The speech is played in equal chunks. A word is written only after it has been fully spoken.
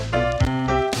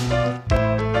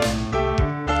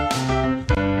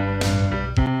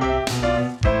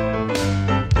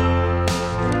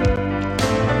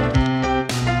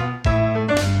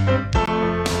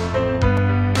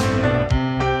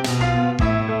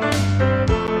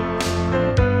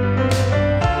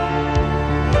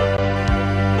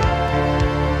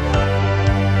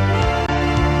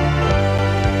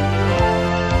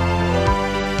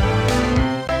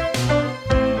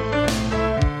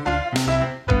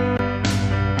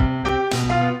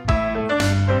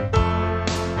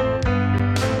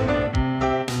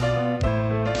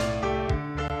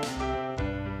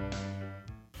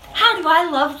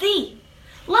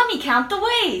count the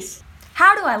ways.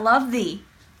 How do I love thee?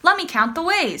 Let me count the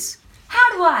ways.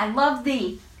 How do I love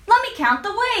thee? Let me count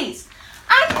the ways.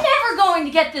 I'm never going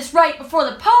to get this right before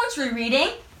the poetry reading.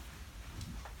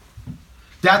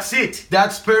 That's it.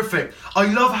 That's perfect. I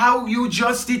love how you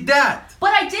just did that.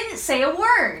 But I didn't say a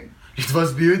word. It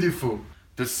was beautiful.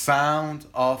 The sound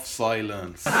of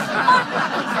silence.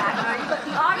 Zachary, but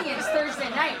the audience Thursday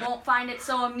night won't find it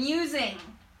so amusing.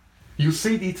 You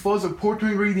said it was a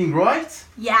poetry reading, right?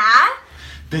 Yeah?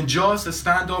 Then just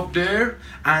stand up there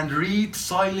and read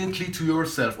silently to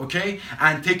yourself, okay?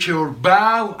 And take your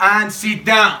bow and sit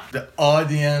down. The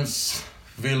audience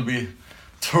will be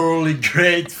thoroughly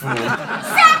grateful.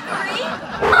 Zachary!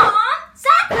 Mom!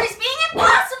 Zachary's being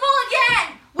impossible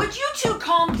again! Would you two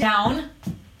calm down?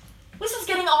 Whistle's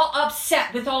getting all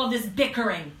upset with all of this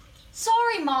bickering.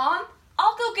 Sorry, Mom.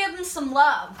 I'll go give him some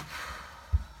love.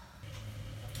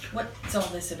 What's all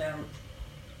this about?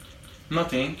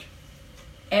 Nothing.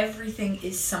 Everything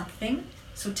is something,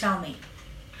 so tell me.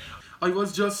 I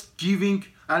was just giving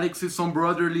Alexis some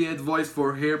brotherly advice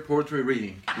for her poetry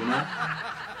reading, you know?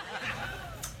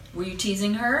 Were you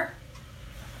teasing her?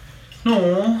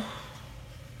 No.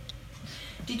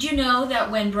 Did you know that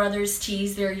when brothers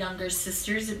tease their younger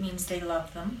sisters, it means they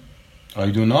love them?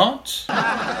 I do not.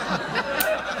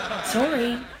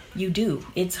 Sorry, you do.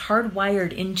 It's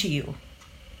hardwired into you.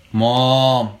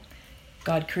 Mom.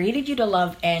 God created you to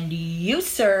love, and you,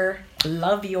 sir,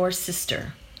 love your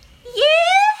sister. Yoo-hoo!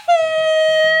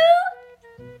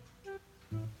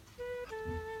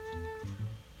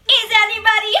 Is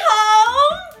anybody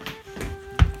home?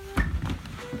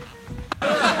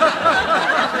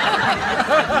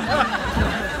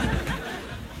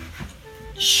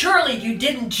 Surely you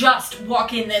didn't just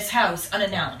walk in this house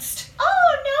unannounced.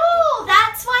 Oh no,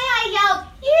 that's why I yelled,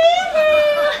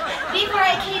 yoo-hoo, before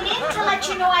I came in to let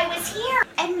you know I was here.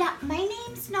 And my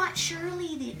name's not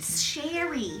Shirley, it's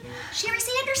Sherry. Sherry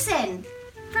Sanderson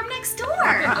from next door.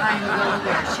 I'm well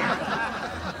aware, Sherry.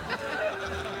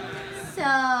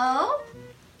 So,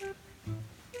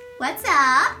 what's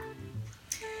up?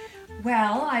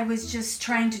 Well, I was just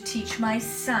trying to teach my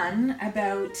son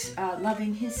about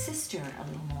loving his sister a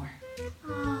little more.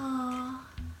 Oh,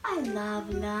 I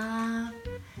love love.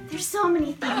 There's so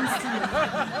many things to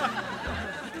love.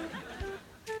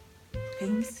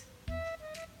 Things?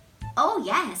 Oh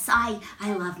yes, I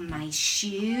love my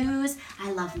shoes, I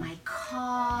love my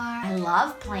car, I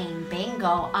love playing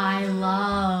bingo, I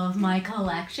love my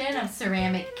collection of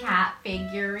ceramic cat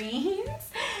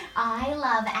figurines, I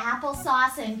love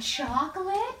applesauce and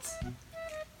chocolate.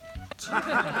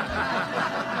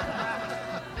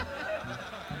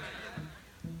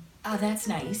 Oh, that's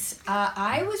nice.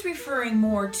 I was referring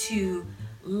more to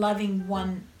loving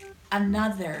one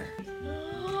another.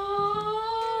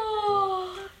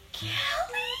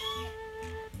 Kelly,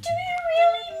 do you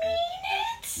really mean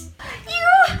it? You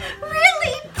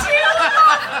really do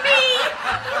love me.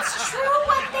 It's true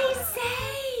what they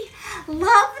say.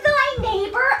 Love thy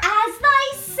neighbor as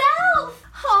thyself.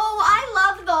 Oh, I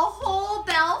love the whole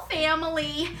Bell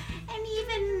family. And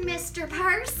even Mr.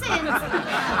 Parsons.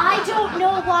 I don't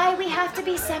know why we have to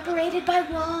be separated by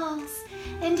walls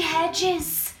and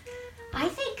hedges. I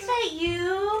think that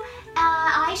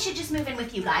I should just move in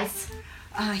with you guys.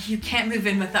 You can't move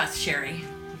in with us, Sherry.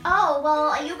 Oh,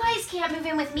 well, you guys can't move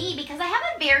in with me because I have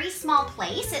a very small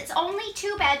place. It's only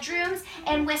 2 bedrooms,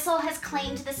 and Whistle has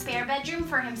claimed the spare bedroom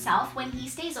for himself when he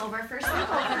stays over for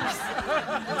sleepovers.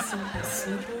 Whistle has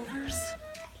sleepovers?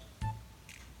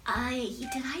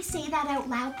 Did I say that out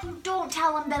loud? Don't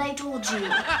tell him that I told you.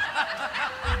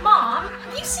 Mom,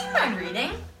 have you seen my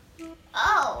reading?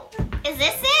 Oh, is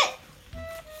this it?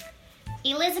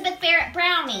 Elizabeth Barrett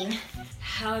Browning.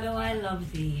 How do I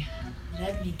love thee?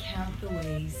 Let me count the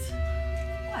ways.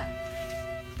 What?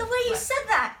 The way you said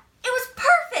that, it was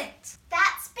perfect.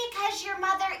 That's because your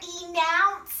mother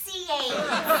enunciates.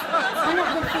 One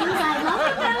of the things I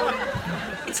love about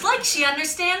her. It's like she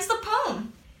understands the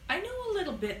poem. I know a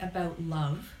little bit about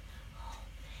love.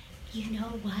 You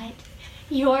know what?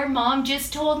 Your mom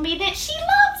just told me that she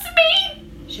loves me.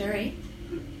 Sherry?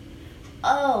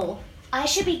 Oh, I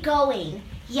should be going.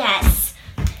 Yes.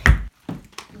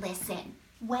 Listen,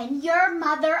 when your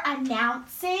mother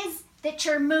announces that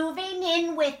you're moving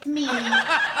in with me,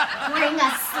 bring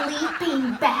a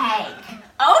sleeping bag.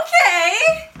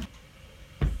 Okay.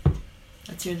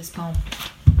 Let's hear this poem.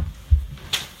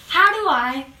 How do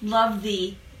I love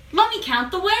thee? Let me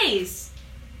count the ways.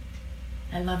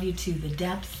 I love you to the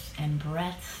depth and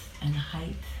breadth and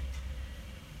height.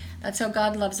 That's how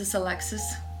God loves us,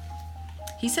 Alexis.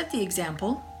 He set the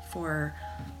example for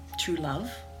true love.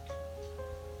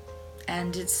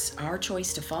 and it's our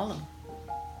choice to follow.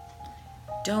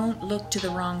 Don't look to the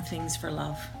wrong things for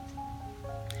love,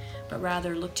 but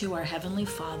rather look to our Heavenly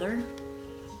Father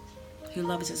who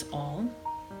loves us all,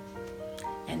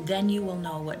 and then you will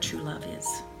know what true love is,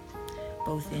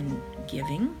 both in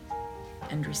giving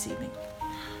and receiving.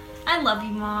 I love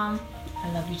you, Mom. I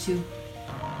love you too.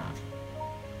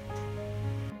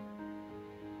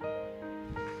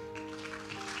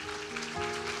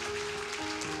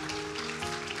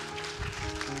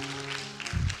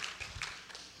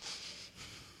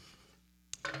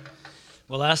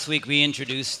 Well, last week we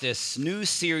introduced this new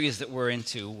series that we're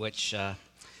into, which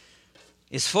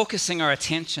is focusing our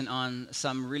attention on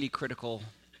some really critical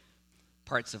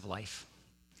parts of life.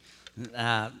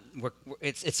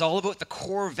 It's all about the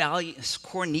core values,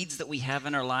 core needs that we have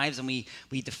in our lives, and we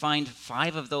defined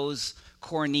 5 of those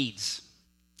core needs.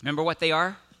 Remember what they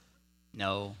are?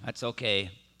 No, that's okay.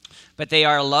 But they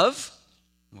are love.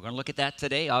 We're going to look at that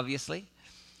today, obviously.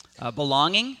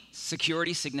 Belonging,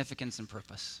 security, significance, and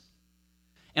purpose.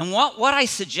 And what I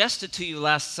suggested to you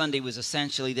last Sunday was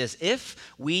essentially this. If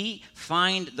we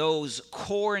find those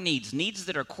core needs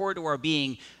that are core to our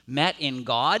being, met in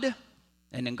God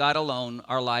and in God alone,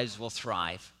 our lives will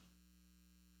thrive.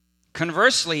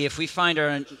 Conversely, if we find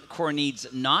our core needs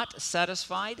not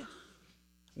satisfied,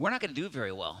 we're not going to do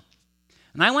very well.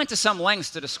 And I went to some lengths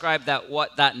to describe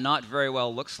what that not very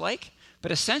well looks like.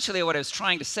 But essentially what I was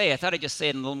trying to say, I thought I'd just say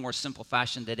it in a little more simple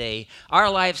fashion today. Our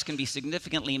lives can be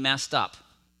significantly messed up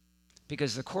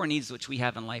because the core needs which we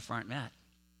have in life aren't met.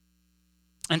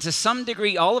 And to some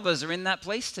degree, all of us are in that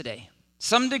place today.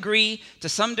 To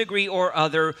some degree or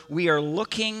other, we are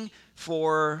looking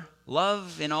for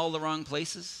love in all the wrong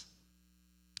places.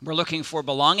 We're looking for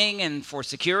belonging and for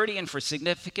security and for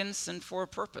significance and for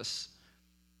purpose.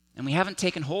 And we haven't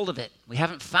taken hold of it. We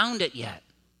haven't found it yet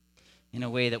in a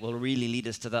way that will really lead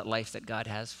us to that life that God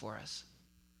has for us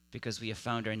because we have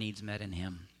found our needs met in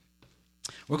Him.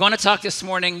 We're going to talk this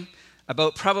morning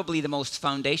about probably the most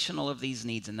foundational of these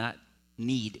needs, and that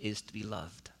need is to be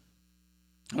loved.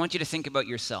 I want you to think about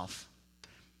yourself,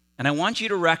 and I want you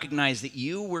to recognize that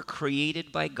you were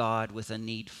created by God with a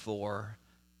need for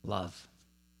love.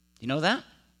 You know that?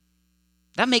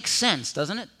 That makes sense,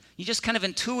 doesn't it? You just kind of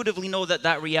intuitively know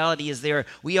that reality is there.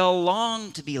 We all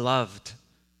long to be loved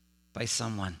by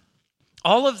someone.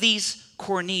 All of these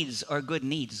core needs are good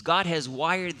needs. God has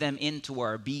wired them into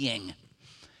our being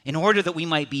in order that we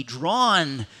might be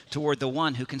drawn toward the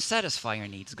one who can satisfy our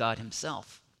needs, God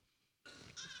Himself.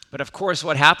 But of course,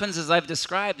 what happens, as I've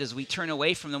described, is we turn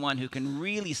away from the one who can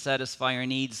really satisfy our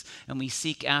needs, and we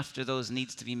seek after those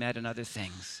needs to be met in other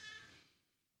things.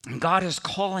 And God is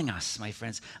calling us, my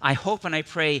friends. I hope and I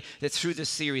pray that through this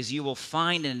series you will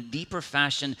find in a deeper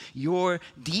fashion your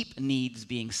deep needs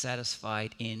being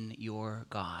satisfied in your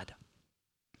God.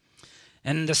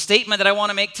 And the statement that I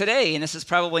want to make today, and this is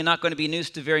probably not going to be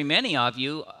news to very many of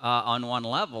you on one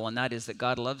level, and that is that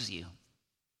God loves you.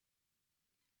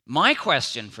 My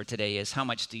question for today is, how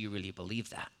much do you really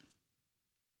believe that?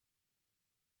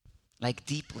 Like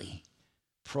deeply,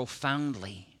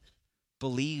 profoundly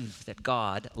believe that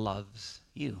God loves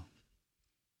you.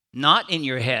 Not in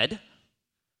your head,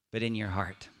 but in your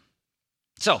heart.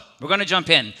 So, we're going to jump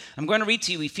in. I'm going to read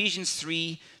to you Ephesians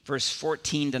 3, verse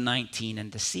 14 to 19,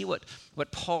 and to see what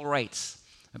Paul writes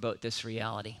about this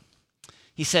reality.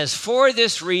 He says, "For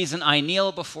this reason I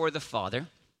kneel before the Father,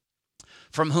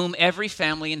 from whom every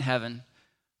family in heaven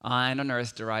and on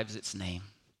earth derives its name.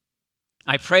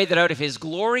 I pray that out of His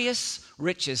glorious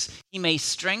riches He may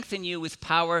strengthen you with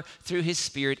power through His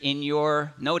Spirit in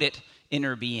your," note it,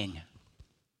 "inner being,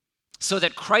 so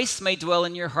that Christ may dwell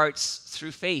in your hearts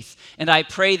through faith. And I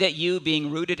pray that you,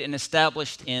 being rooted and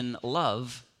established in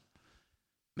love,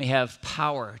 may have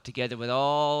power, together with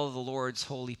all the Lord's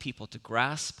holy people, to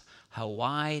grasp how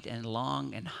wide and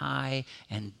long and high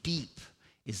and deep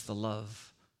is the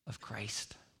love of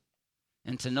Christ.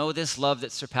 And to know this love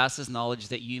that surpasses knowledge,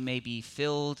 that you may be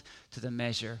filled to the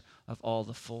measure of all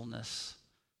the fullness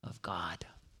of God."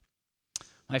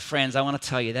 My friends, I want to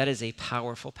tell you, that is a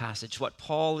powerful passage. What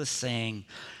Paul is saying,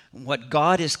 what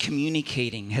God is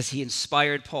communicating as He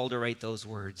inspired Paul to write those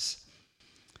words,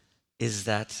 is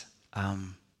that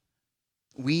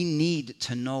we need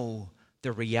to know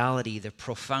the reality, the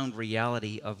profound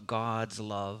reality of God's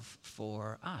love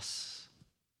for us.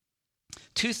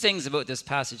 Two things about this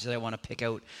passage that I want to pick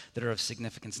out that are of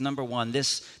significance. Number one,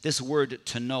 this word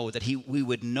to know, that we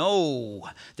would know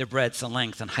the breadth and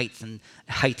length and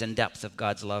height and depth of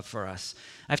God's love for us.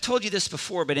 I've told you this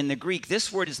before, but in the Greek,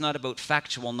 this word is not about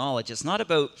factual knowledge. It's not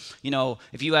about,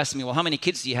 if you ask me, well, how many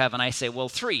kids do you have? And I say, well,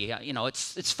 3.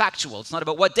 It's factual. It's not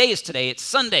about what day is today. It's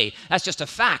Sunday. That's just a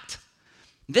fact.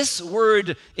 This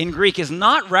word in Greek is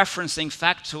not referencing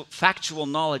factual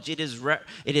knowledge. It is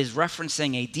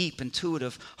referencing a deep,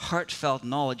 intuitive, heartfelt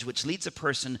knowledge which leads a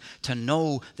person to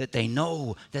know that they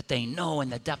know that they know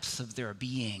in the depths of their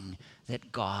being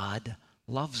that God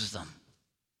loves them.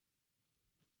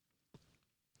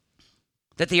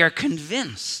 That they are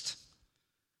convinced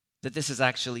that this is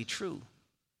actually true.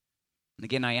 And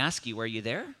again, I ask you, are you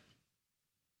there?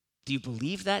 Do you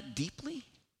believe that deeply?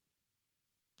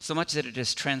 So much that it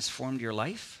has transformed your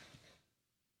life?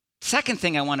 Second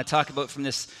thing I want to talk about from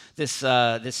this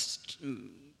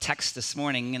text this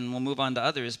morning, and we'll move on to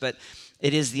others, but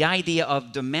it is the idea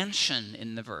of dimension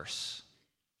in the verse.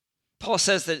 Paul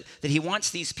says that he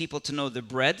wants these people to know the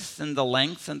breadth and the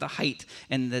length and the height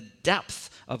and the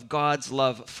depth of God's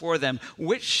love for them,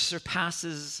 which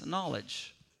surpasses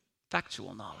knowledge,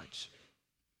 factual knowledge.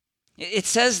 It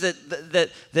says that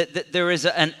there is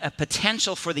a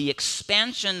potential for the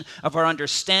expansion of our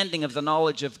understanding of the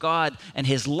knowledge of God and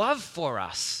his love for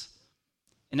us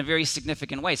in a very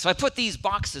significant way. So I got these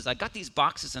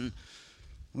boxes and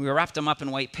we wrapped them up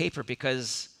in white paper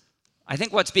because I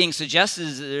think what's being suggested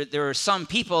is there are some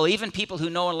people, even people who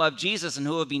know and love Jesus and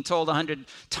who have been told 100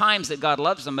 times that God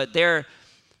loves them, but their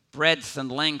breadth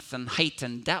and length and height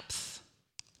and depth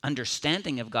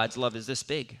understanding of God's love is this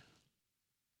big.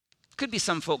 Could be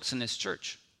some folks in this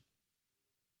church.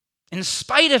 In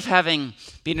spite of having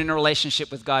been in a relationship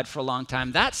with God for a long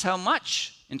time, that's how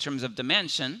much, in terms of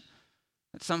dimension,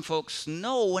 that some folks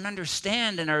know and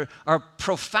understand and are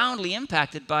profoundly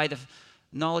impacted by the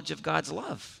knowledge of God's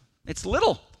love. It's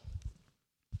little.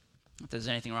 Not that there's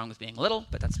anything wrong with being little,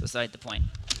 but that's beside the point.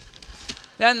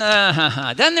 Then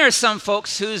there's some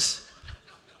folks who's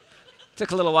took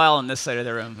a little while on this side of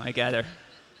the room, I gather.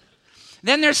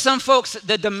 Then there's some folks,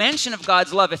 the dimension of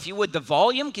God's love, if you would, the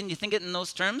volume, can you think it in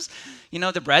those terms?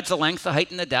 The breadth, the length, the height,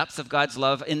 and the depth of God's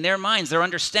love in their minds, their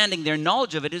understanding, their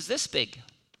knowledge of it is this big.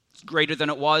 It's greater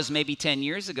than it was maybe 10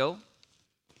 years ago.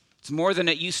 It's more than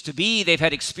it used to be. They've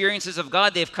had experiences of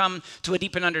God. They've come to a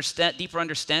deeper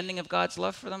understanding of God's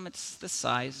love for them. It's this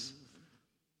size,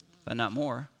 but not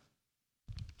more.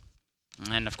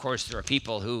 And of course, there are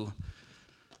people who,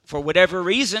 for whatever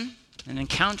reason, an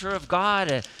encounter of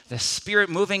God, the Spirit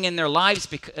moving in their lives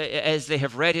as they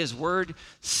have read his word,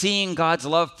 seeing God's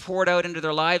love poured out into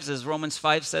their lives, as Romans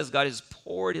 5 says, God has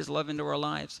poured his love into our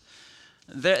lives.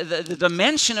 The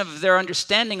dimension of their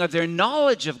understanding, of their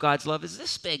knowledge of God's love is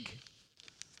this big.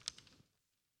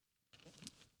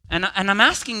 And I'm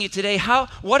asking you today,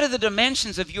 what are the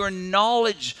dimensions of your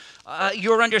knowledge,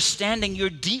 your understanding,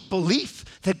 your deep belief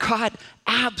that God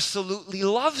absolutely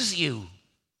loves you?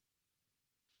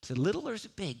 Is it little or is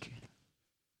it big?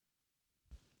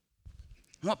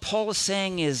 What Paul is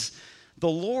saying is the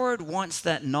Lord wants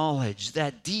that knowledge,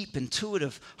 that deep,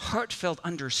 intuitive, heartfelt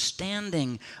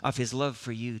understanding of his love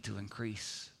for you to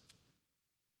increase.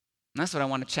 And that's what I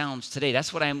want to challenge today.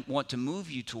 That's what I want to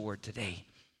move you toward today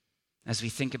as we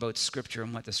think about Scripture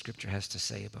and what the Scripture has to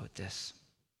say about this.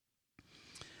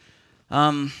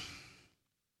 The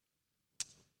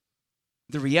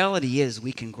reality is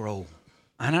we can grow.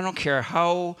 And I don't care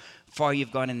how far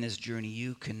you've gone in this journey,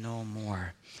 you can know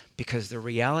more. Because the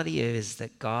reality is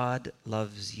that God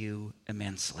loves you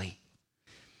immensely.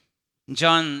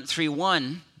 John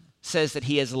 3:1 says that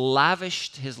he has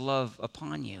lavished his love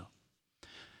upon you.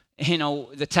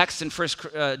 The text in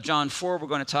 1 John 4 we're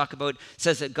going to talk about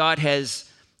says that God has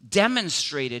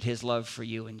demonstrated his love for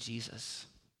you in Jesus.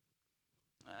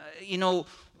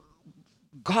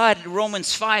 God,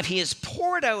 Romans 5, he has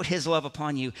poured out his love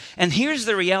upon you. And here's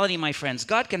the reality, my friends.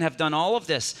 God can have done all of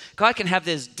this. God can have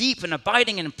this deep and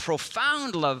abiding and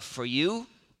profound love for you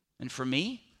and for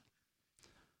me.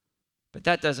 But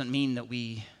that doesn't mean that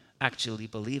we actually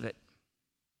believe it.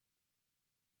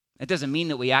 It doesn't mean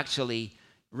that we actually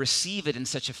receive it in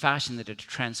such a fashion that it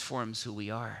transforms who we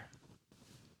are.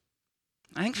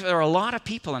 I think there are a lot of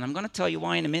people, and I'm going to tell you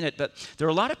why in a minute, but there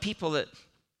are a lot of people that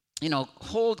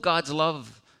hold God's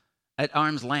love at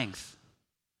arm's length.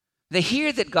 They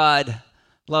hear that God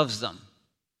loves them.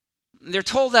 They're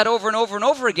told that over and over and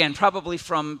over again, probably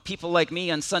from people like me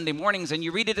on Sunday mornings, and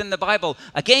you read it in the Bible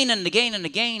again and again and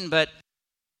again, but,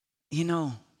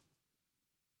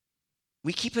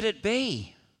 we keep it at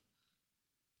bay.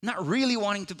 Not really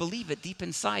wanting to believe it deep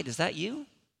inside. Is that you?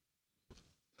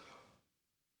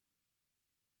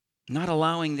 Not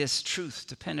allowing this truth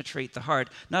to penetrate the heart,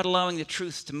 not allowing the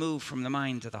truth to move from the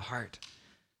mind to the heart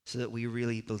so that we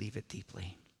really believe it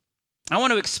deeply. I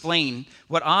want to explain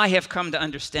what I have come to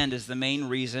understand is the main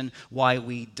reason why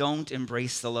we don't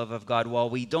embrace the love of God, why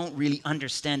we don't really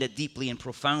understand it deeply and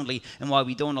profoundly, and why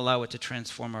we don't allow it to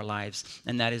transform our lives.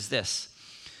 And that is this.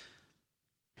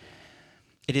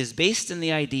 It is based in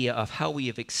the idea of how we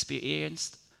have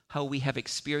experienced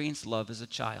love as a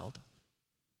child.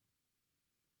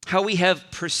 How we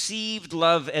have perceived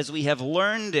love as we have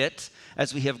learned it,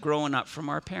 as we have grown up from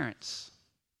our parents.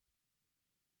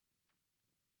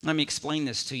 Let me explain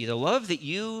this to you. The love that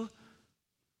you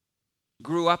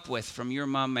grew up with from your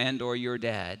mom and or your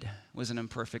dad was an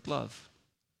imperfect love.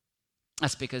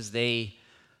 That's because they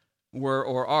were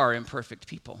or are imperfect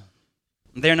people.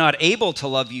 They're not able to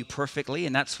love you perfectly,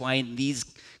 and that's why these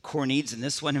core needs, and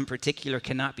this one in particular,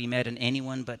 cannot be met in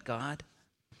anyone but God.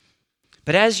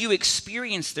 But as you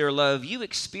experience their love, you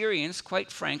experience,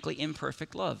 quite frankly,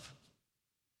 imperfect love.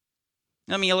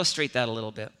 Let me illustrate that a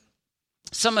little bit.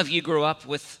 Some of you grew up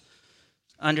with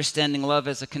understanding love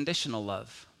as a conditional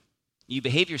love. You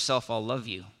behave yourself, I'll love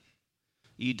you.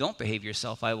 You don't behave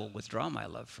yourself, I will withdraw my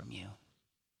love from you.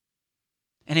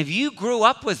 And if you grew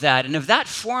up with that, and if that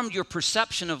formed your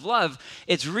perception of love,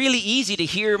 it's really easy to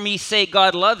hear me say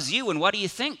God loves you, and what do you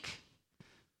think?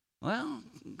 Well,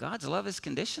 God's love is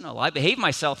conditional. I behave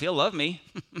myself, he'll love me.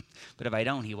 But if I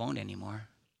don't, he won't anymore.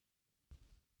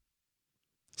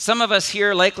 Some of us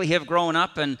here likely have grown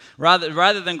up, and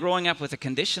rather than growing up with a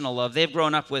conditional love, they've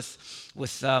grown up with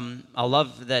a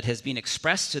love that has been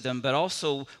expressed to them, but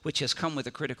also which has come with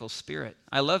a critical spirit.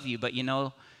 I love you, but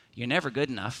you're never good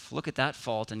enough. Look at that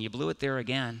fault, and you blew it there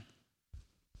again.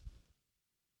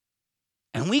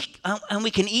 And we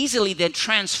can easily then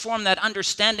transform that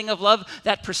understanding of love,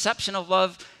 that perception of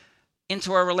love,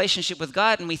 into our relationship with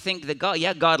God, and we think that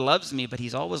God loves me, but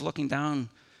he's always looking down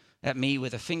at me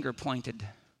with a finger pointed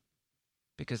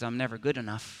because I'm never good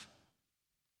enough.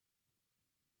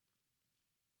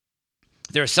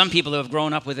 There are some people who have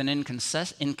grown up with an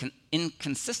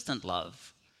inconsistent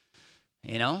love.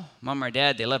 Mom or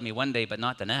dad, they love me one day, but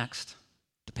not the next,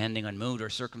 depending on mood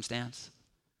or circumstance.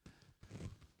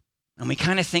 And we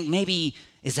kind of think, maybe,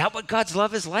 is that what God's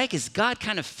love is like? Is God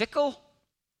kind of fickle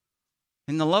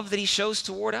in the love that he shows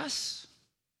toward us?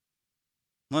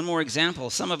 One more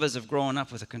example. Some of us have grown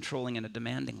up with a controlling and a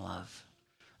demanding love.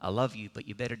 I love you, but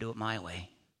you better do it my way.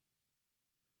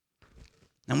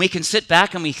 And we can sit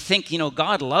back and we think,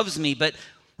 God loves me, but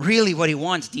really what he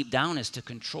wants deep down is to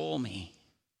control me.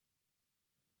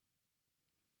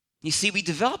 You see, we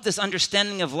develop this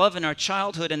understanding of love in our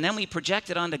childhood, and then we project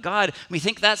it onto God. We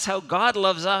think that's how God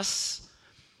loves us.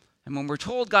 And when we're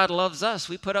told God loves us,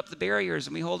 we put up the barriers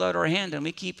and we hold out our hand and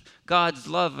we keep God's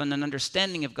love and an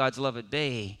understanding of God's love at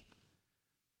bay.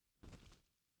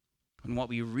 And what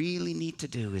we really need to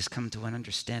do is come to an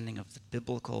understanding of the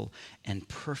biblical and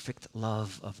perfect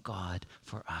love of God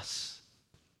for us.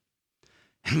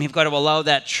 And we've got to allow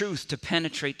that truth to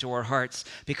penetrate to our hearts,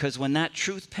 because when that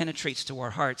truth penetrates to our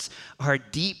hearts, our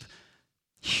deep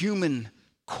human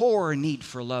core need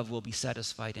for love will be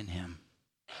satisfied in him.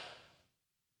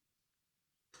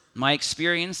 My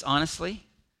experience, honestly,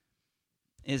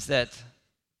 is that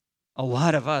a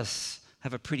lot of us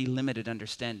have a pretty limited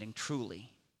understanding, truly,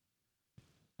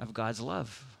 of God's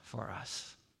love for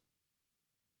us.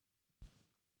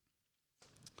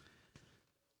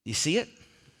 You see it?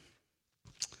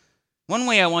 One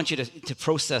way I want you to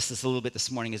process this a little bit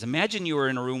this morning is imagine you were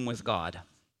in a room with God.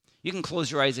 You can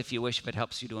close your eyes if you wish, if it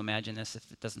helps you to imagine this.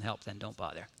 If it doesn't help, then don't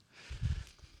bother.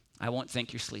 I won't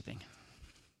think you're sleeping.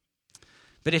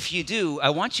 But if you do, I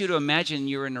want you to imagine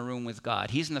you're in a room with God.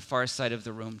 He's in the far side of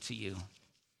the room to you.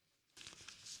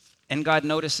 And God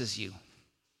notices you.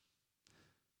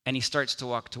 And he starts to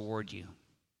walk toward you.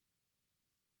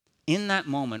 In that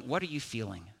moment, what are you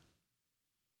feeling?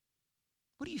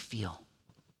 What do you feel?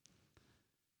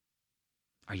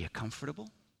 Are you comfortable?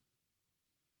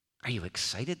 Are you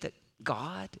excited that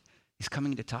God is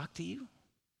coming to talk to you?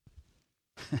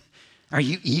 Are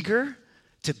you eager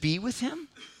to be with him?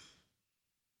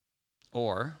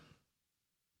 Or,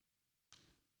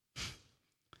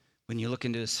 when you look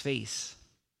into his face,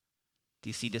 do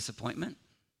you see disappointment?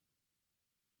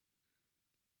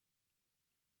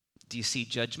 Do you see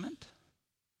judgment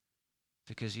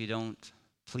because you don't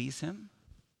please him?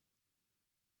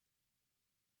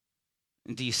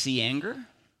 Do you see anger?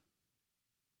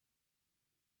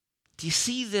 Do you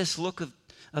see this look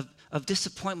of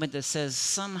disappointment that says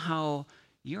somehow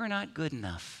you're not good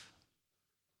enough?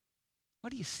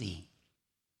 What do you see?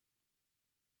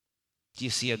 Do you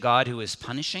see a God who is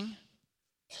punishing?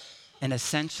 and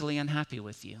essentially unhappy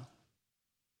with you.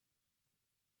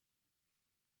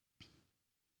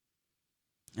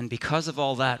 And because of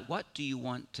all that, what do you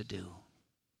want to do?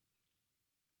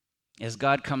 As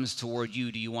God comes toward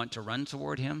you, do you want to run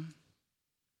toward him?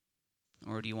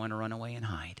 Or do you want to run away and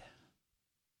hide?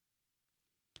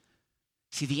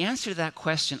 See, the answer to that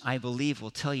question, I believe,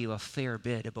 will tell you a fair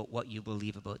bit about what you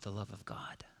believe about the love of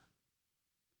God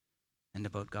and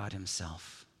about God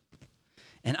himself.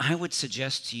 And I would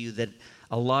suggest to you that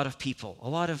a lot of people, a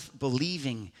lot of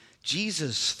believing,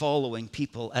 Jesus-following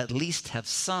people at least have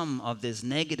some of this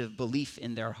negative belief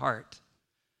in their heart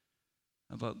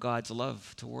about God's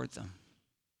love toward them.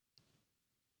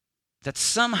 That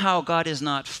somehow God is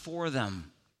not for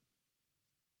them,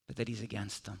 but that he's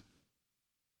against them.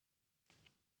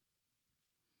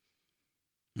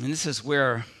 And this is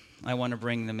where I want to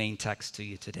bring the main text to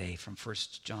you today from 1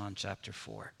 John chapter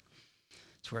 4.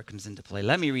 It's where it comes into play.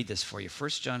 Let me read this for you. 1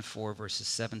 John 4, verses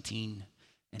 17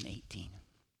 and 18.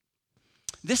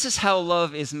 This is how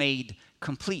love is made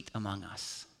complete among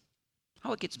us.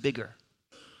 How it gets bigger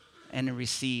and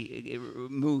it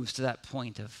moves to that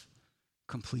point of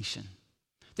completion.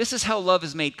 This is how love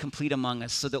is made complete among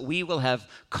us, so that we will have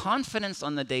confidence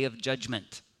on the day of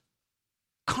judgment.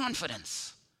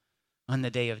 Confidence on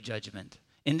the day of judgment.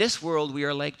 In this world, we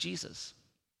are like Jesus.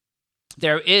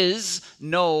 There is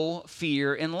no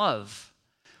fear in love,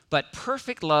 but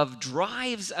perfect love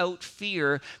drives out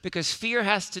fear, because fear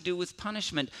has to do with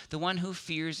punishment. The one who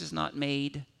fears is not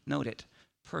made, note it,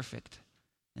 perfect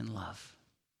in love.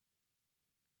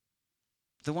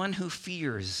 The one who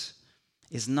fears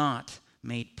is not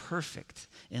made perfect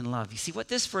in love. You see, what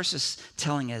this verse is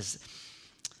telling us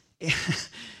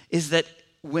is that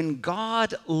when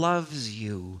God loves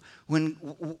you,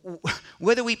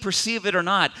 whether we perceive it or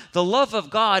not, the love of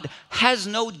God has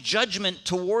no judgment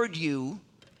toward you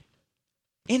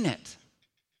in it.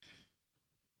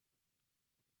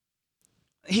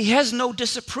 He has no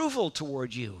disapproval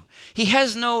toward you. He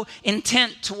has no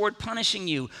intent toward punishing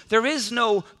you. There is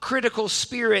no critical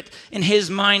spirit in his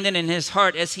mind and in his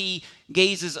heart as he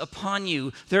gazes upon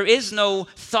you. There is no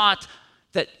thought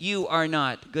that you are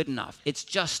not good enough. It's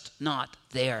just not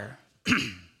there.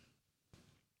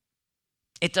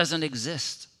 It doesn't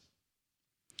exist.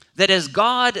 That as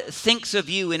God thinks of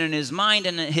you and in his mind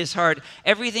and in his heart,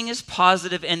 everything is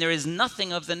positive and there is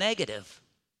nothing of the negative.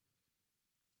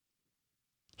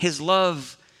 His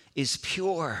love is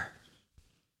pure.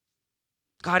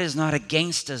 God is not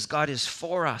against us. God is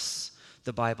for us,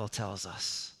 the Bible tells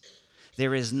us.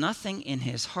 There is nothing in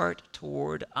his heart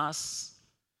toward us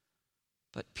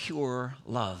but pure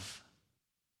love.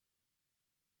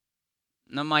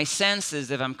 Now, my sense is,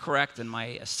 if I'm correct in my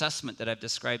assessment that I've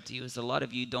described to you, is a lot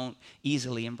of you don't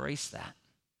easily embrace that.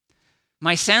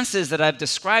 My sense is that I've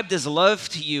described his love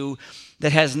to you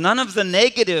that has none of the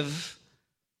negative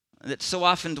that so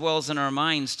often dwells in our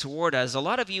minds toward us. A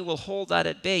lot of you will hold that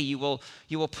at bay. You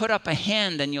will put up a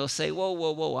hand and you'll say,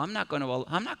 whoa, I'm not going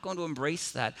to embrace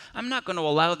that. I'm not going to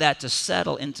allow that to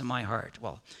settle into my heart.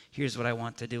 Well, here's what I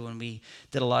want to do. And we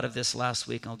did a lot of this last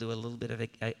week, and I'll do a little bit of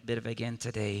it again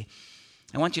today.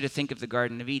 I want you to think of the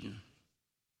Garden of Eden.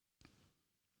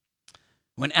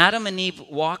 When Adam and Eve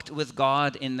walked with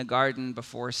God in the garden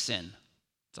before sin,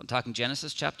 so I'm talking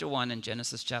Genesis chapter 1 and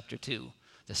Genesis chapter 2.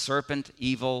 The serpent,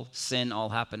 evil, sin all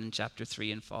happened in chapter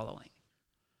 3 and following.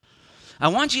 I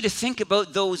want you to think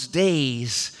about those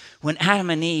days when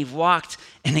Adam and Eve walked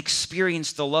and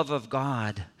experienced the love of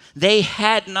God. They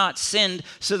had not sinned,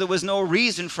 so there was no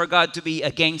reason for God to be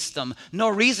against them. No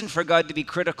reason for God to be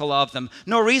critical of them.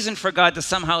 No reason for God to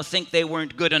somehow think they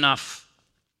weren't good enough.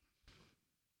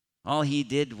 All he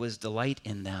did was delight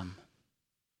in them,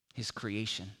 his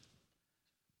creation.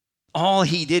 All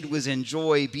he did was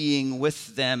enjoy being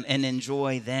with them and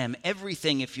enjoy them.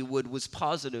 Everything, if you would, was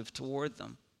positive toward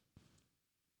them.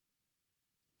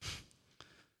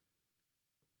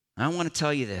 I want to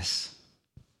tell you this.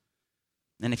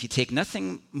 And if you take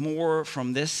nothing more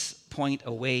from this point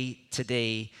away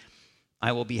today,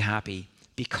 I will be happy.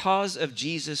 Because of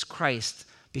Jesus Christ,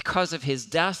 because of his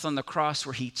death on the cross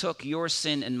where he took your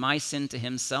sin and my sin to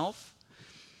himself,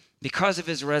 because of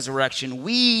his resurrection,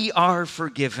 we are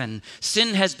forgiven.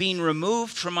 Sin has been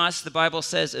removed from us, the Bible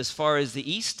says, as far as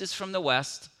the east is from the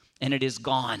west, and it is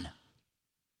gone.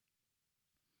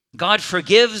 God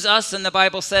forgives us, and the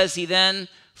Bible says he then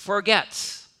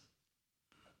forgets.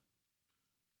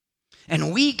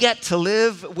 And we get to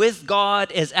live with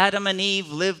God as Adam and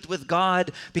Eve lived with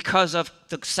God because of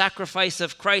the sacrifice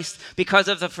of Christ, because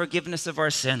of the forgiveness of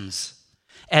our sins,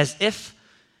 as if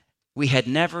we had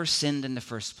never sinned in the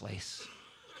first place.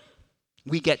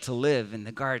 We get to live in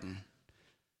the garden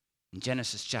In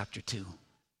Genesis chapter 2. Do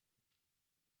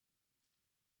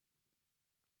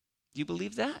you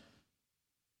believe that?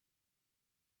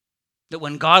 That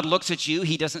when God looks at you,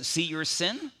 he doesn't see your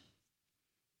sin,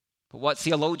 but what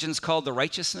theologians call the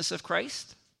righteousness of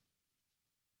Christ?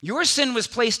 Your sin was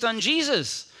placed on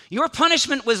Jesus. Your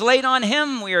punishment was laid on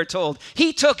him, we are told.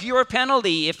 He took your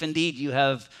penalty, if indeed you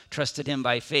have trusted him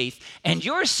by faith. And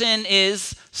your sin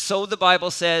is, so the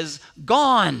Bible says,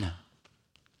 gone.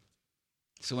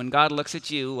 So when God looks at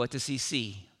you, what does he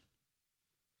see?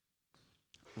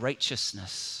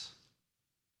 Righteousness,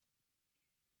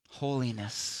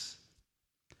 holiness,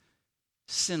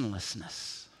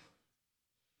 sinlessness.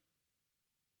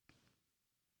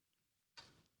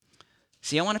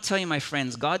 See, I want to tell you, my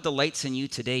friends, God delights in you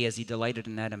today as he delighted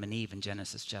in Adam and Eve in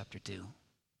Genesis chapter 2.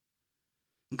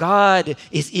 God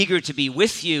is eager to be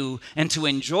with you and to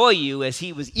enjoy you as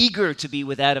he was eager to be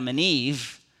with Adam and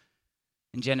Eve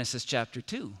in Genesis chapter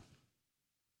 2.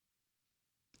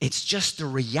 It's just the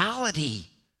reality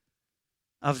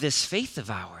of this faith of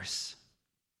ours.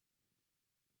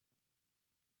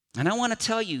 And I want to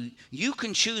tell you, you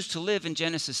can choose to live in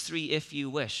Genesis 3 if you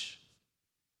wish.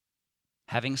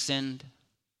 Having sinned,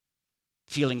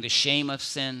 feeling the shame of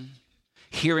sin,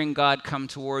 hearing God come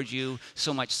towards you,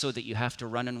 so much so that you have to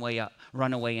run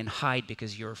away and hide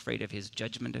because you're afraid of his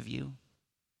judgment of you.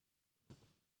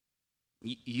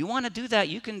 You want to do that,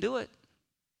 you can do it.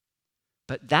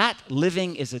 But that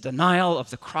living is a denial of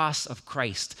the cross of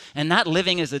Christ. And that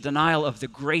living is a denial of the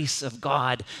grace of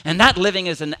God. And that living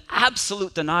is an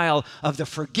absolute denial of the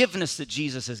forgiveness that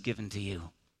Jesus has given to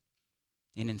you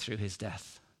in and through his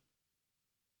death.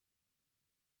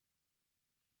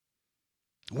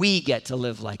 We get to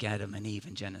live like Adam and Eve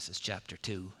in Genesis chapter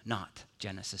 2, not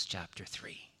Genesis chapter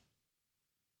 3.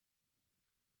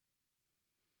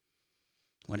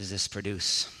 What does this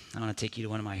produce? I want to take you to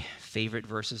one of my favorite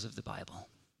verses of the Bible.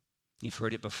 You've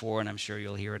heard it before, and I'm sure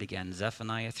you'll hear it again.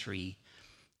 Zephaniah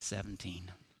 3:17.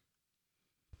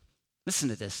 Listen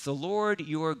to this. The Lord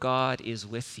your God is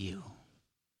with you.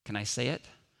 Can I say it?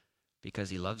 Because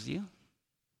he loves you.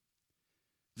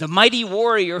 The mighty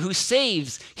warrior who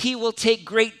saves, he will take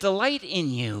great delight in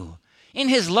you. In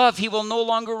his love, he will no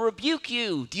longer rebuke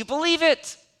you. Do you believe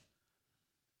it?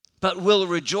 But will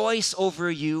rejoice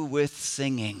over you with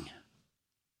singing.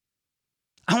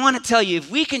 I want to tell you,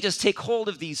 if we can just take hold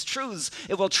of these truths,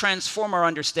 it will transform our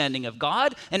understanding of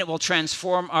God, and it will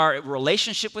transform our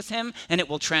relationship with him, and it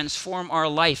will transform our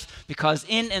life. Because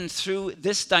in and through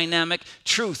this dynamic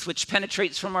truth, which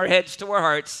penetrates from our heads to our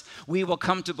hearts, we will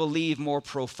come to believe more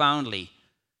profoundly.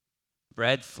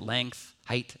 Breadth, length,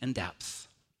 height, and depth.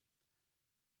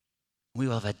 We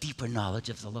will have a deeper knowledge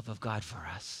of the love of God for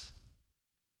us.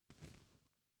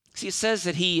 See, it says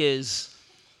that he is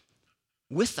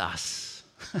with us.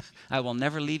 I will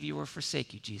never leave you or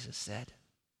forsake you, Jesus said.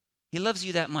 He loves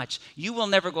you that much. You will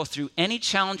never go through any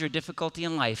challenge or difficulty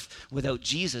in life without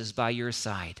Jesus by your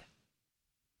side,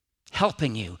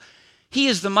 helping you. He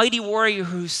is the mighty warrior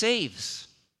who saves.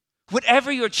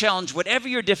 Whatever your challenge, whatever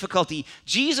your difficulty,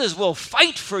 Jesus will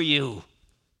fight for you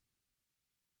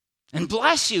and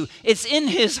bless you. It's in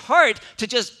his heart to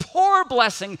just pour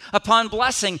blessing upon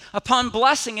blessing upon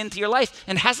blessing into your life.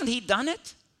 And hasn't he done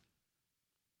it?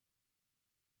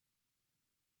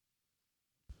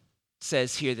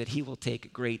 Says here that he will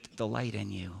take great delight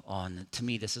in you. To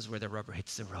me, this is where the rubber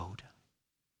hits the road.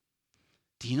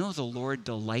 Do you know the Lord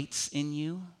delights in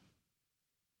you?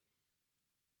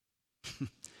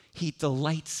 He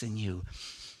delights in you.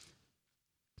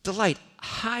 Delight,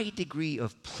 high degree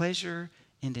of pleasure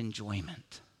and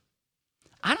enjoyment.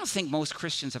 I don't think most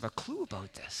Christians have a clue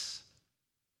about this.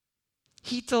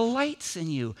 He delights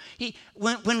in you.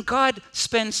 When God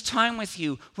spends time with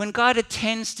you, when God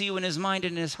attends to you in his mind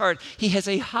and in his heart, he has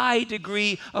a high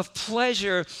degree of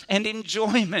pleasure and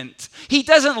enjoyment. He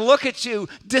doesn't look at you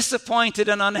disappointed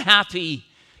and unhappy.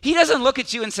 He doesn't look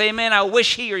at you and say, man, I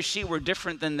wish he or she were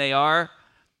different than they are.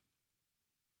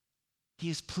 He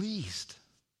is pleased.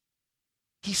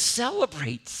 He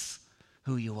celebrates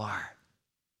who you are.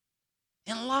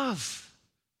 In love.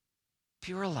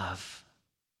 Pure love.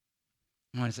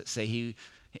 What does it say?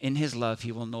 In his love,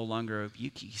 he will no longer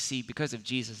rebuke you. See, because of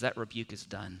Jesus, that rebuke is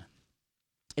done.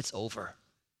 It's over.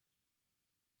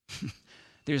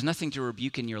 There's nothing to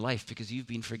rebuke in your life because you've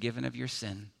been forgiven of your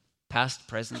sin, past,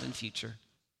 present, and future.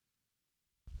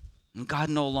 And God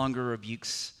no longer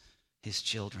rebukes his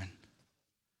children.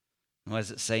 And what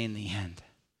does it say in the end?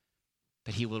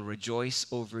 But he will rejoice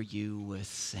over you with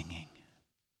singing.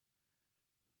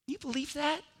 You believe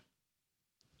that?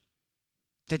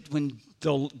 That when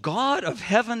the God of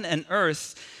heaven and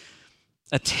earth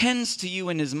attends to you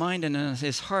in his mind and in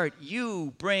his heart,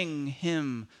 you bring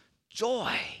him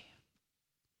joy.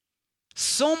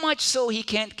 So much so he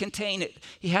can't contain it.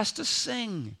 He has to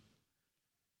sing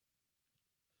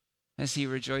as he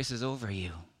rejoices over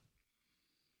you.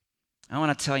 I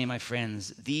want to tell you, my friends,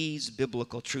 these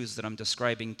biblical truths that I'm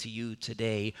describing to you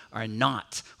today are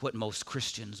not what most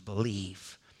Christians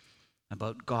believe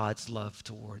about God's love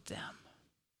toward them.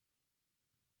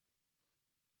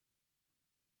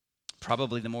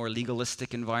 Probably the more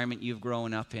legalistic environment you've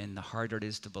grown up in, the harder it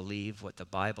is to believe what the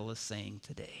Bible is saying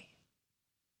today.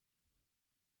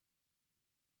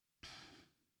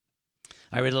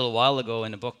 I read a little while ago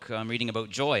in a book I'm reading about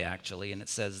joy, actually, and it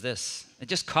says this. It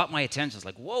just caught my attention. It's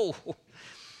like, whoa,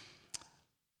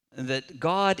 that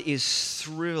God is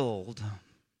thrilled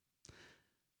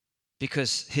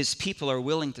because his people are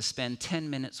willing to spend 10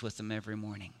 minutes with him every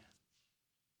morning.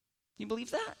 You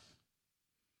believe that?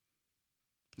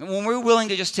 And when we're willing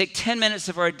to just take 10 minutes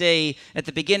of our day at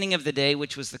the beginning of the day,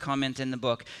 which was the comment in the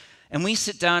book, and we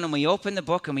sit down and we open the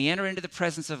book and we enter into the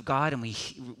presence of God and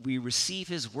we receive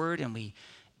his word and we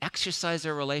exercise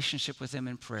our relationship with him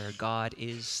in prayer, God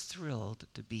is thrilled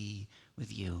to be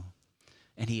with you.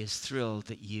 And he is thrilled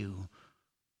that you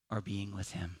are being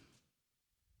with him.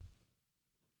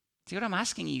 See, what I'm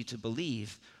asking you to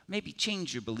believe, maybe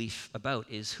change your belief about,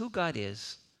 is who God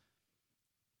is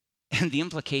and the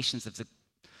implications of the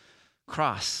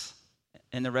cross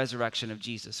and the resurrection of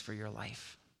Jesus for your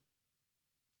life.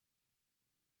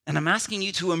 And I'm asking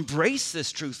you to embrace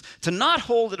this truth, to not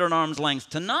hold it at arm's length,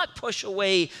 to not push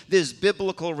away this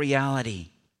biblical reality,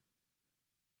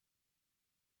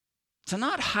 to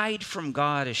not hide from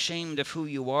God, ashamed of who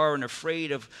you are and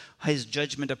afraid of his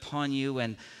judgment upon you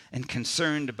and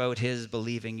concerned about his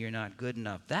believing you're not good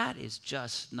enough. That is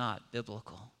just not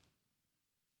biblical.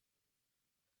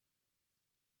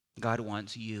 God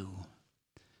wants you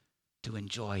to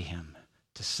enjoy him,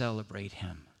 to celebrate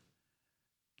him,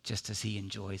 just as he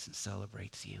enjoys and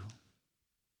celebrates you.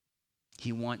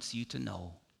 He wants you to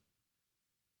know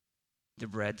the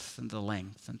breadth and the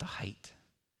length and the height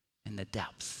and the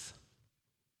depth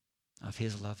of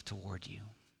his love toward you.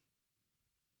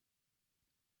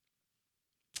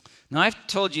 Now, I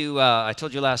told you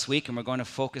last week, and we're going to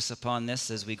focus upon this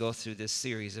as we go through this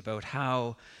series, about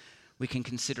how we can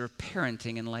consider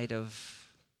parenting in light of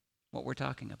what we're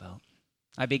talking about.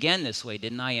 I began this way,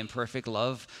 didn't I? Imperfect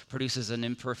love produces an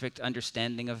imperfect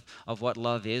understanding of what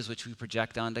love is, which we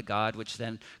project onto God, which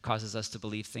then causes us to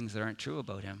believe things that aren't true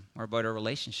about him or about our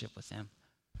relationship with him.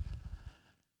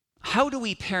 How do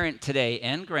we parent today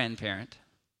and grandparent?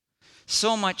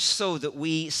 So much so that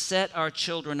we set our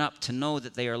children up to know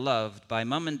that they are loved by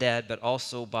mom and dad, but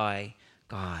also by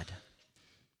God.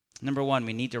 Number one,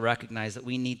 we need to recognize that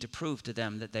we need to prove to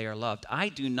them that they are loved. I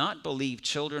do not believe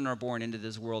children are born into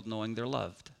this world knowing they're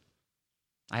loved.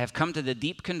 I have come to the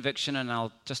deep conviction, and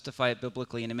I'll justify it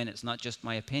biblically in a minute, it's not just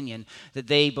my opinion, that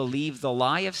they believe the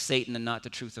lie of Satan and not the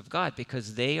truth of God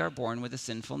because they are born with a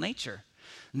sinful nature.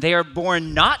 They are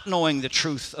born not knowing the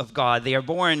truth of God. They are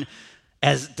born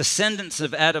as descendants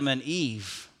of Adam and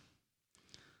Eve.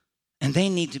 And they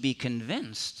need to be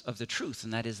convinced of the truth,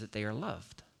 and that is that they are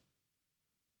loved.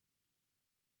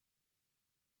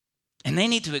 And they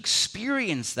need to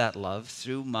experience that love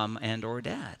through mom and or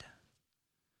dad.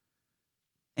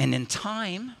 And in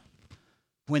time,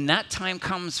 when that time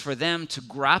comes for them to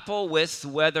grapple with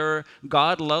whether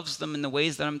God loves them in the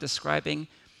ways that I'm describing,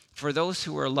 for those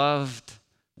who are loved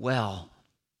well,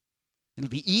 it'll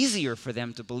be easier for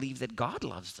them to believe that God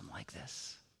loves them like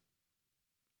this.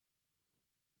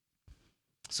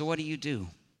 So what do?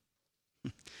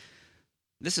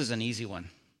 This is an easy one.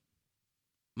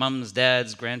 Mums,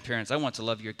 dads, grandparents, I want to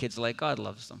love your kids like God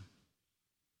loves them.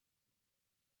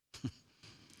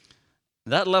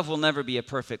 That love will never be a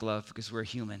perfect love because we're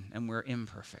human and we're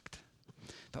imperfect.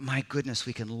 But my goodness,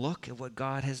 we can look at what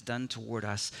God has done toward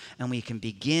us and we can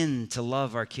begin to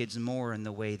love our kids more in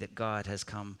the way that God has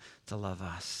come to love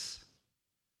us.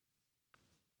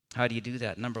 How do you do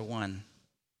that? Number one,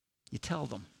 you tell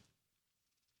them.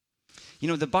 You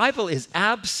know, the Bible is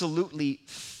absolutely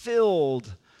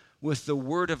filled with the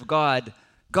Word of God,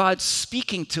 God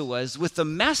speaking to us with the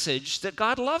message that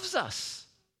God loves us.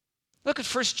 Look at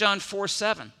 1 John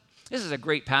 4:7. This is a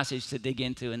great passage to dig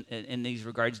into in these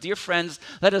regards. Dear friends,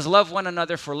 let us love one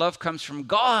another, for love comes from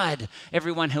God.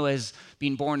 Everyone who has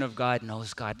been born of God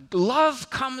knows God.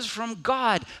 Love comes from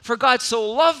God. For God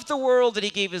so loved the world that he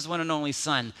gave his one and only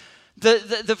Son.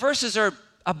 The verses are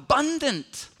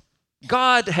abundant.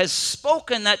 God has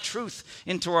spoken that truth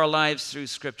into our lives through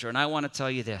Scripture. And I want to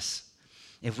tell you this.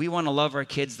 If we want to love our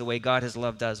kids the way God has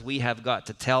loved us, we have got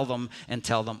to tell them and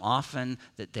tell them often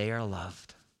that they are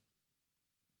loved.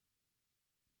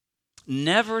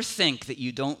 Never think that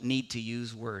you don't need to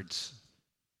use words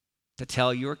to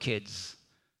tell your kids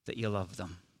that you love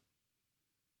them.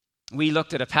 We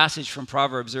looked at a passage from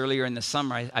Proverbs earlier in the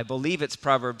summer. I believe it's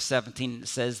Proverbs 17. It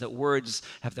says that words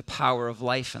have the power of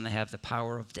life and they have the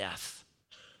power of death.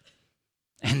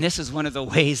 And this is one of the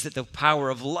ways that the power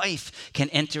of life can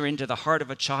enter into the heart of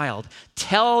a child.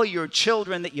 Tell your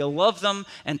children that you love them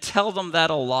and tell them that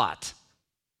a lot.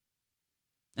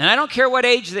 And I don't care what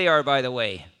age they are, by the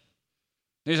way.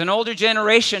 There's an older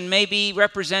generation maybe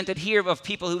represented here of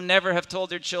people who never have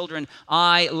told their children,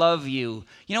 I love you.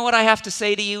 You know what I have to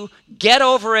say to you? Get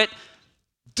over it.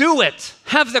 Do it.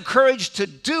 Have the courage to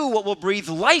do what will breathe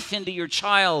life into your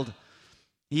child,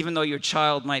 even though your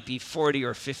child might be 40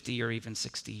 or 50 or even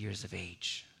 60 years of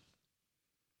age.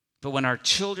 But when our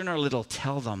children are little,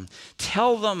 tell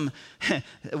them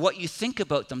what you think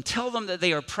about them. Tell them that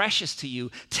they are precious to you.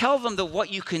 Tell them that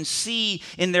what you can see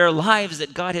in their lives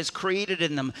that God has created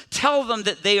in them. Tell them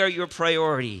that they are your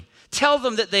priority. Tell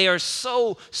them that they are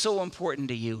so, so important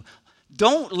to you.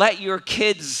 Don't let your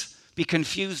kids be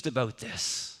confused about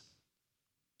this.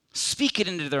 Speak it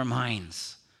into their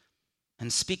minds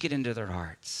and speak it into their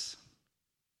hearts.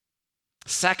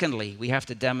 Secondly, we have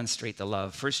to demonstrate the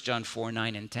love. 1 John 4,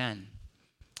 9 and 10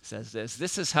 says this.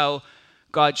 This is how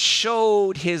God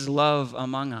showed his love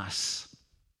among us.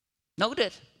 Note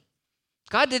it.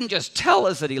 God didn't just tell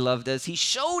us that he loved us. He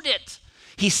showed it.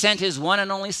 He sent his one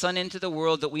and only Son into the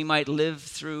world that we might live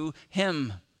through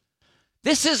him.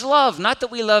 This is love, not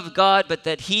that we love God, but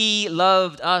that he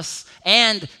loved us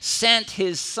and sent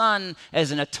his Son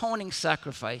as an atoning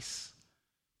sacrifice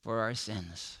for our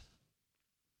sins.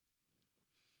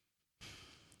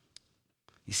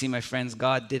 You see, my friends,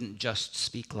 God didn't just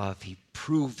speak love. He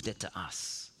proved it to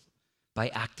us by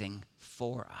acting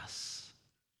for us.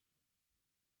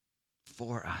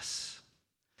 For us.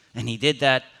 And he did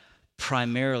that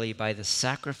primarily by the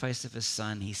sacrifice of his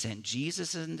Son. He sent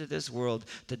Jesus into this world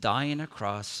to die on a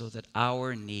cross so that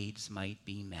our needs might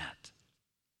be met.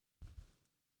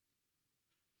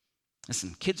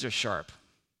 Listen, kids are sharp.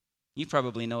 You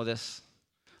probably know this.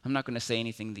 I'm not going to say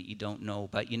anything that you don't know,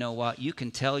 but you know what? You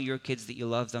can tell your kids that you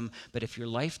love them, but if your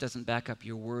life doesn't back up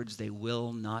your words, they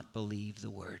will not believe the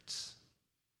words.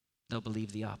 They'll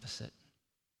believe the opposite.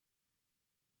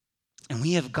 And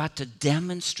we have got to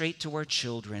demonstrate to our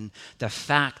children the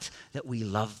fact that we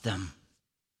love them.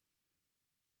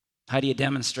 How do you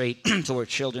demonstrate to our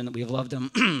children that we have loved them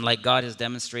like God has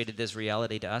demonstrated this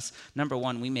reality to us? Number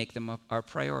one, we make them our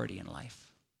priority in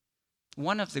life.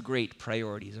 One of the great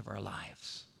priorities of our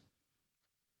lives.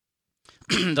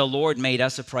 The Lord made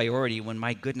us a priority when,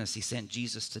 my goodness, he sent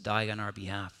Jesus to die on our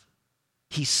behalf.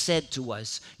 He said to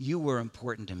us, you are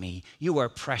important to me. You are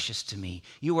precious to me.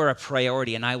 You are a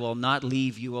priority, and I will not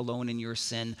leave you alone in your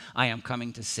sin. I am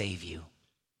coming to save you.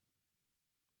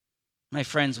 My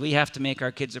friends, we have to make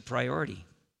our kids a priority.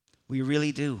 We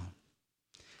really do.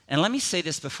 And let me say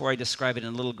this before I describe it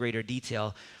in a little greater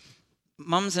detail.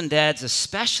 Mums and dads,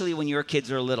 especially when your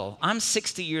kids are little. I'm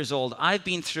 60 years old. I've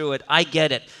been through it. I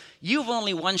get it. You've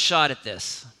only one shot at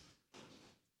this.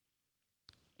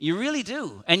 You really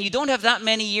do. And you don't have that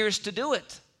many years to do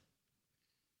it.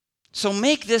 So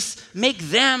make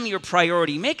them your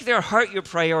priority. Make their heart your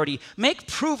priority. Make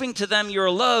proving to them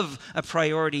your love a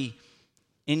priority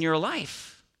in your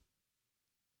life.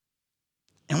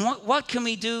 And what can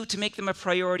we do to make them a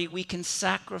priority? We can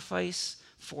sacrifice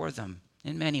for them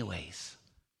in many ways.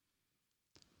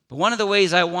 But one of the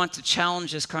ways I want to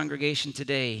challenge this congregation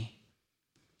today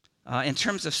in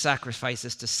terms of sacrifice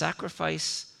is to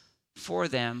sacrifice for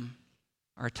them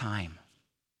our time.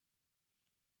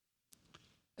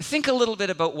 Think a little bit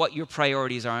about what your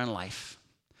priorities are in life.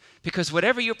 Because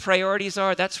whatever your priorities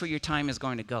are, that's where your time is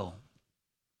going to go.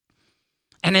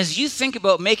 And as you think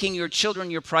about making your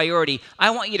children your priority, I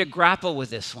want you to grapple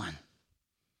with this one.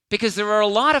 Because there are a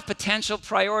lot of potential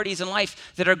priorities in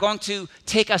life that are going to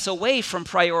take us away from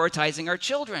prioritizing our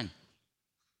children.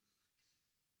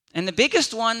 And the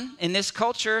biggest one in this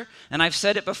culture, and I've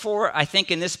said it before, I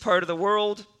think in this part of the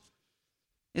world,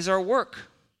 is our work.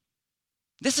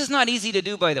 This is not easy to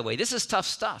do, by the way. This is tough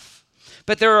stuff.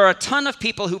 But there are a ton of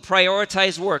people who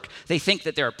prioritize work. They think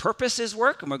that their purpose is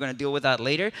work, and we're going to deal with that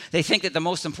later. They think that the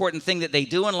most important thing that they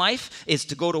do in life is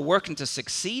to go to work and to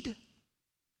succeed.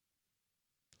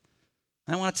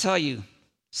 I want to tell you,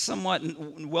 somewhat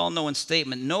well-known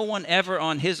statement, no one ever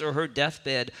on his or her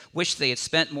deathbed wished they had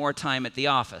spent more time at the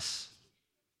office.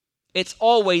 It's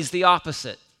always the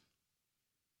opposite.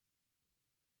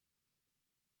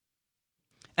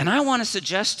 And I want to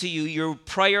suggest to you, your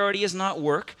priority is not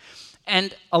work.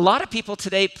 And a lot of people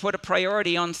today put a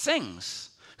priority on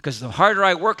things. Because the harder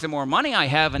I work, the more money I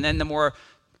have, and then the more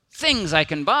things I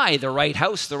can buy, the right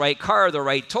house, the right car, the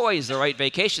right toys, the right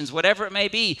vacations, whatever it may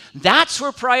be. That's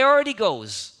where priority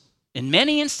goes in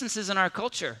many instances in our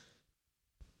culture.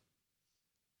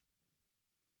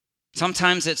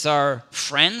 Sometimes it's our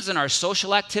friends and our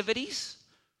social activities.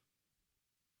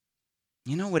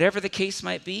 You know, whatever the case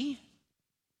might be.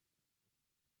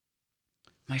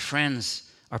 My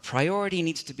friends, our priority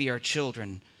needs to be our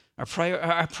children.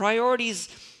 Our priorities,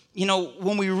 you know,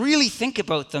 when we really think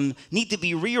about them, need to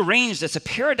be rearranged. It's a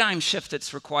paradigm shift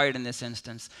that's required in this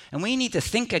instance. And we need to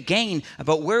think again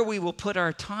about where we will put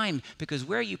our time, because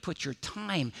where you put your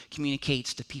time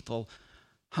communicates to people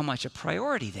how much a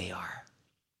priority they are.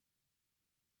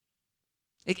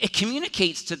 It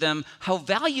communicates to them how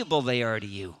valuable they are to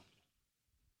you.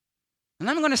 And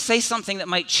I'm going to say something that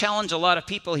might challenge a lot of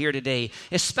people here today,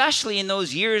 especially in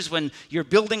those years when you're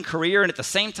building career and at the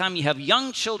same time you have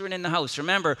young children in the house.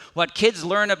 Remember, what kids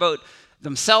learn about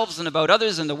themselves and about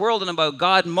others and the world and about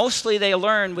God, mostly they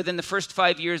learn within the first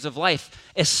 5 years of life,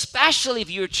 especially if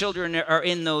your children are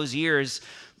in those years.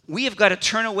 We have got to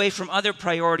turn away from other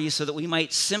priorities so that we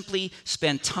might simply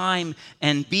spend time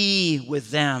and be with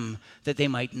them, that they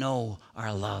might know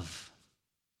our love.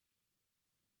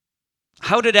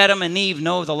 How did Adam and Eve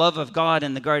know the love of God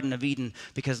in the Garden of Eden?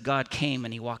 Because God came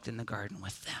and he walked in the garden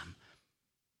with them.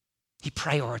 He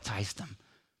prioritized them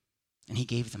and he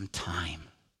gave them time.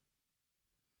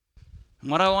 And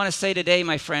what I want to say today,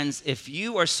 my friends, if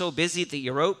you are so busy that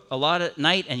you're out a lot at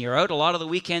night and you're out a lot of the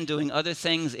weekend doing other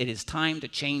things, it is time to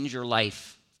change your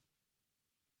life.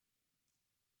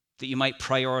 That you might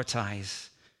prioritize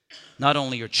not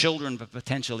only your children, but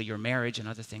potentially your marriage and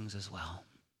other things as well.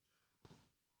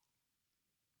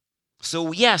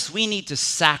 So yes, we need to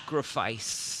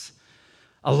sacrifice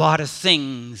a lot of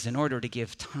things in order to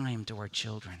give time to our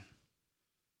children.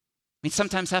 We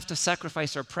sometimes have to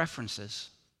sacrifice our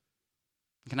preferences.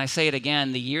 Can I say it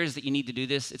again? The years that you need to do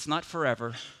this, it's not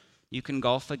forever. You can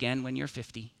golf again when you're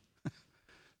 50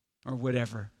 or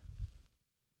whatever.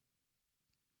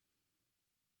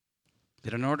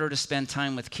 But in order to spend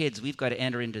time with kids, we've got to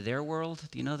enter into their world.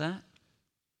 Do you know that?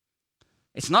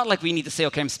 It's not like we need to say,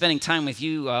 okay, I'm spending time with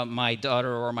you, my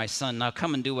daughter or my son. Now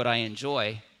come and do what I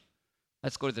enjoy.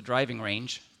 Let's go to the driving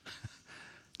range.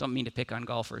 Don't mean to pick on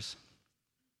golfers.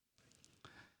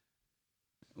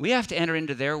 We have to enter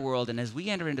into their world, and as we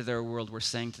enter into their world, we're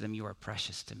saying to them, you are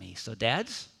precious to me. So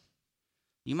dads,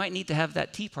 you might need to have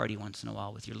that tea party once in a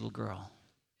while with your little girl.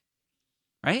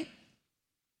 Right?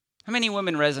 How many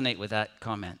women resonate with that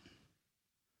comment?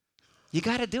 You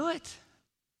got to do it.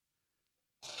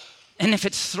 And if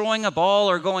it's throwing a ball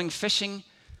or going fishing,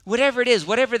 whatever it is,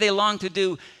 whatever they long to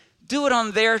do it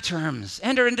on their terms.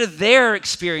 Enter into their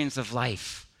experience of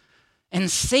life. And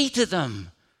say to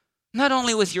them, not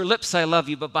only with your lips, I love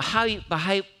you, but by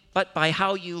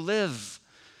how you live,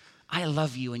 I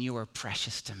love you and you are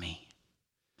precious to me.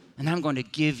 And I'm going to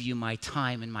give you my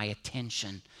time and my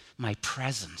attention, my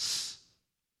presence,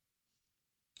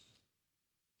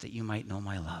 that you might know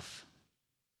my love.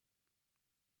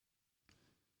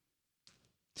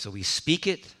 So we speak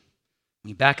it,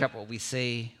 we back up what we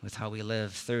say with how we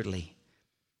live. Thirdly,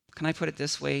 can I put it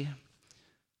this way?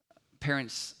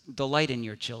 Parents, delight in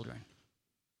your children.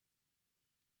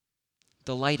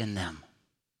 Delight in them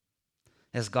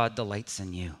as God delights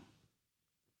in you.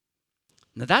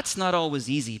 Now that's not always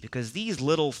easy, because these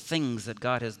little things that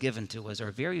God has given to us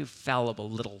are very fallible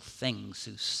little things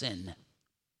who sin.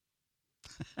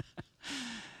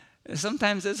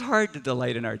 Sometimes it's hard to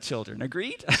delight in our children.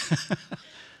 Agreed?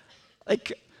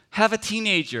 Like, have a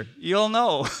teenager. You'll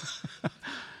know.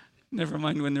 Never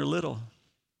mind when they're little.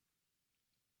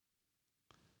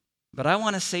 But I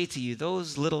want to say to you,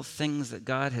 those little things that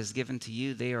God has given to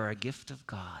you, they are a gift of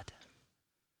God.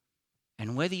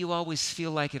 And whether you always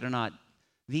feel like it or not,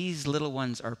 these little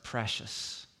ones are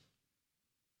precious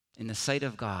in the sight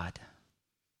of God,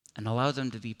 and allow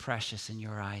them to be precious in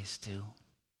your eyes too.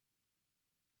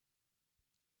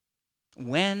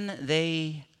 When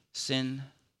they sin,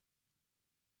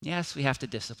 yes, we have to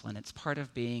discipline. It's part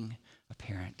of being a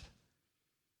parent.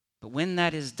 But when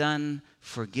that is done,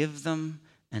 forgive them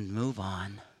and move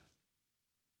on.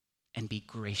 And be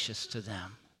gracious to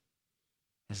them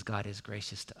as God is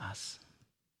gracious to us.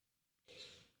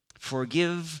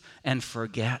 Forgive and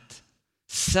forget.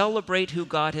 Celebrate who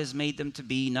God has made them to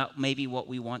be, not maybe what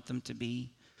we want them to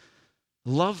be.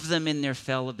 Love them in their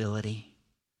fallibility.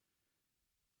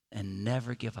 And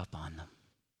never give up on them.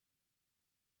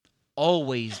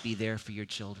 Always be there for your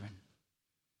children.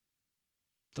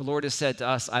 The Lord has said to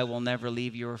us, I will never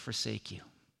leave you or forsake you.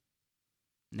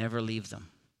 Never leave them.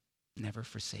 Never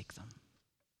forsake them.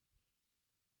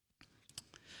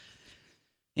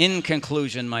 In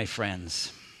conclusion, my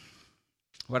friends,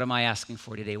 what am I asking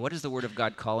for today? What is the Word of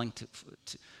God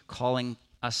calling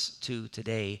us to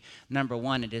today? Number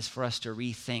one, it is for us to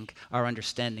rethink our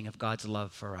understanding of God's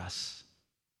love for us.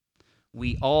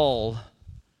 We all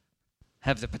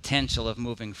have the potential of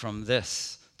moving from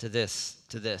this to this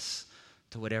to this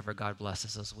to whatever God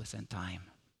blesses us with in time.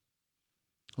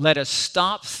 Let us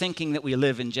stop thinking that we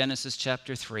live in Genesis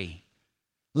chapter 3.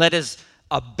 Let us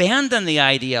abandon the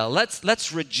idea.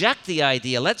 Let's reject the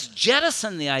idea. Let's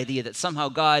jettison the idea that somehow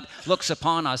God looks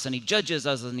upon us and he judges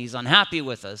us and he's unhappy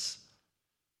with us.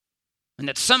 And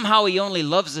that somehow he only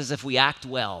loves us if we act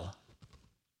well.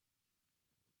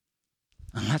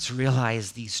 And let's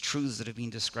realize these truths that have been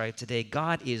described today.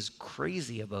 God is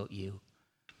crazy about you.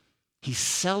 He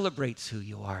celebrates who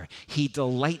you are. He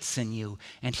delights in you.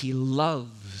 And he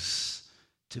loves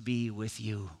to be with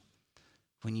you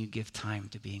when you give time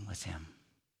to being with him.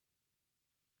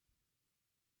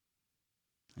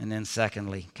 And then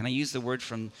secondly, can I use the word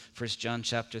from 1 John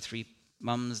chapter 3?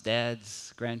 Mums,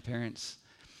 dads, grandparents.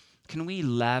 Can we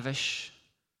lavish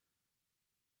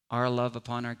our love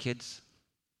upon our kids?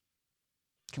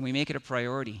 Can we make it a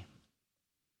priority?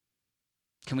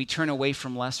 Can we turn away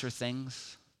from lesser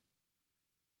things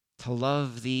to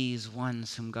love these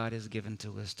ones whom God has given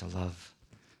to us to love?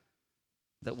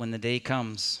 That when the day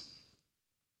comes,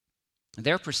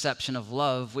 their perception of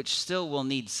love, which still will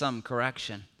need some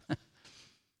correction,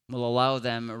 will allow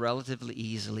them relatively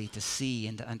easily to see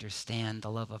and to understand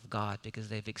the love of God because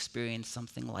they've experienced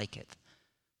something like it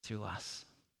through us.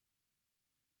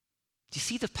 Do you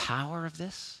see the power of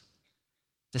this?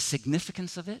 The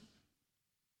significance of it?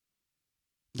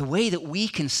 The way that we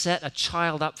can set a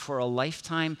child up for a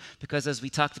lifetime, because as we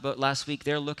talked about last week,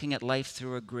 they're looking at life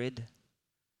through a grid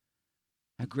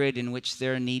in which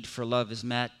their need for love is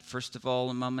met, first of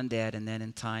all in mom and dad, and then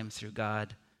in time through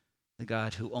God, the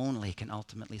God who only can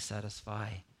ultimately satisfy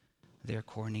their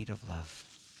core need of love.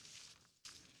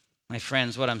 My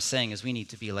friends, what I'm saying is we need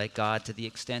to be like God to the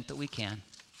extent that we can,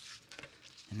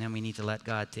 and then we need to let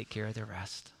God take care of the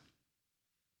rest.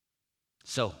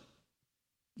 So,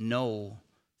 know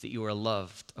that you are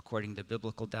loved according to the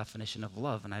biblical definition of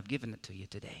love, and I've given it to you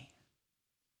today.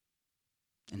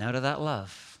 And out of that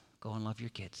love, go and love your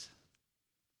kids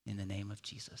in the name of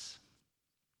Jesus.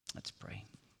 Let's pray.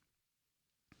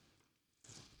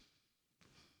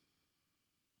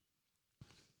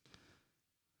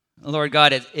 Lord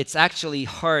God, it's actually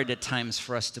hard at times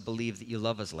for us to believe that you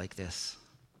love us like this.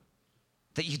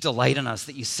 That you delight in us,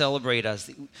 that you celebrate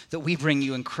us, that we bring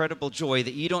you incredible joy,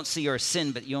 that you don't see our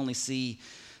sin, but you only see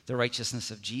the righteousness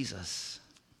of Jesus.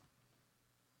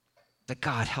 That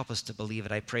God, help us to believe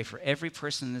it. I pray for every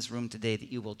person in this room today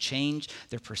that you will change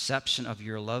their perception of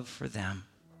your love for them.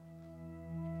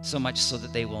 So much so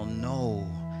that they will know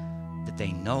that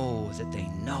they know that they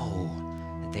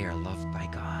know that they are loved by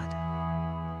God.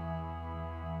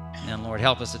 And Lord,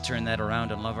 help us to turn that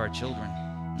around and love our children,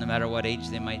 no matter what age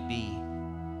they might be,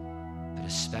 but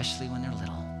especially when they're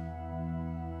little.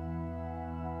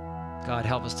 God,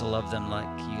 help us to love them like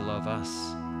you love us.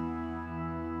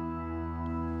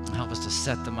 And help us to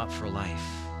set them up for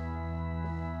life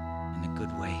in a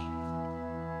good way.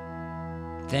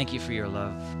 Thank you for your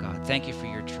love, God. Thank you for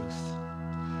your truth.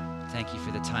 Thank you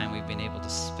for the time we've been able to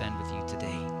spend with you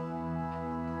today.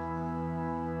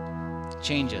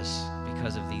 Change us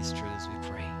because of these truths, we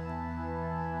pray.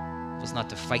 Help us not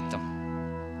to fight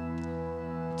them,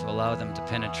 to allow them to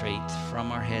penetrate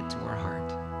from our head to our heart,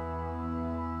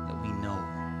 that we know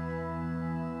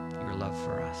your love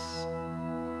for us.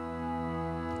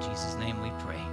 In Jesus' name we pray.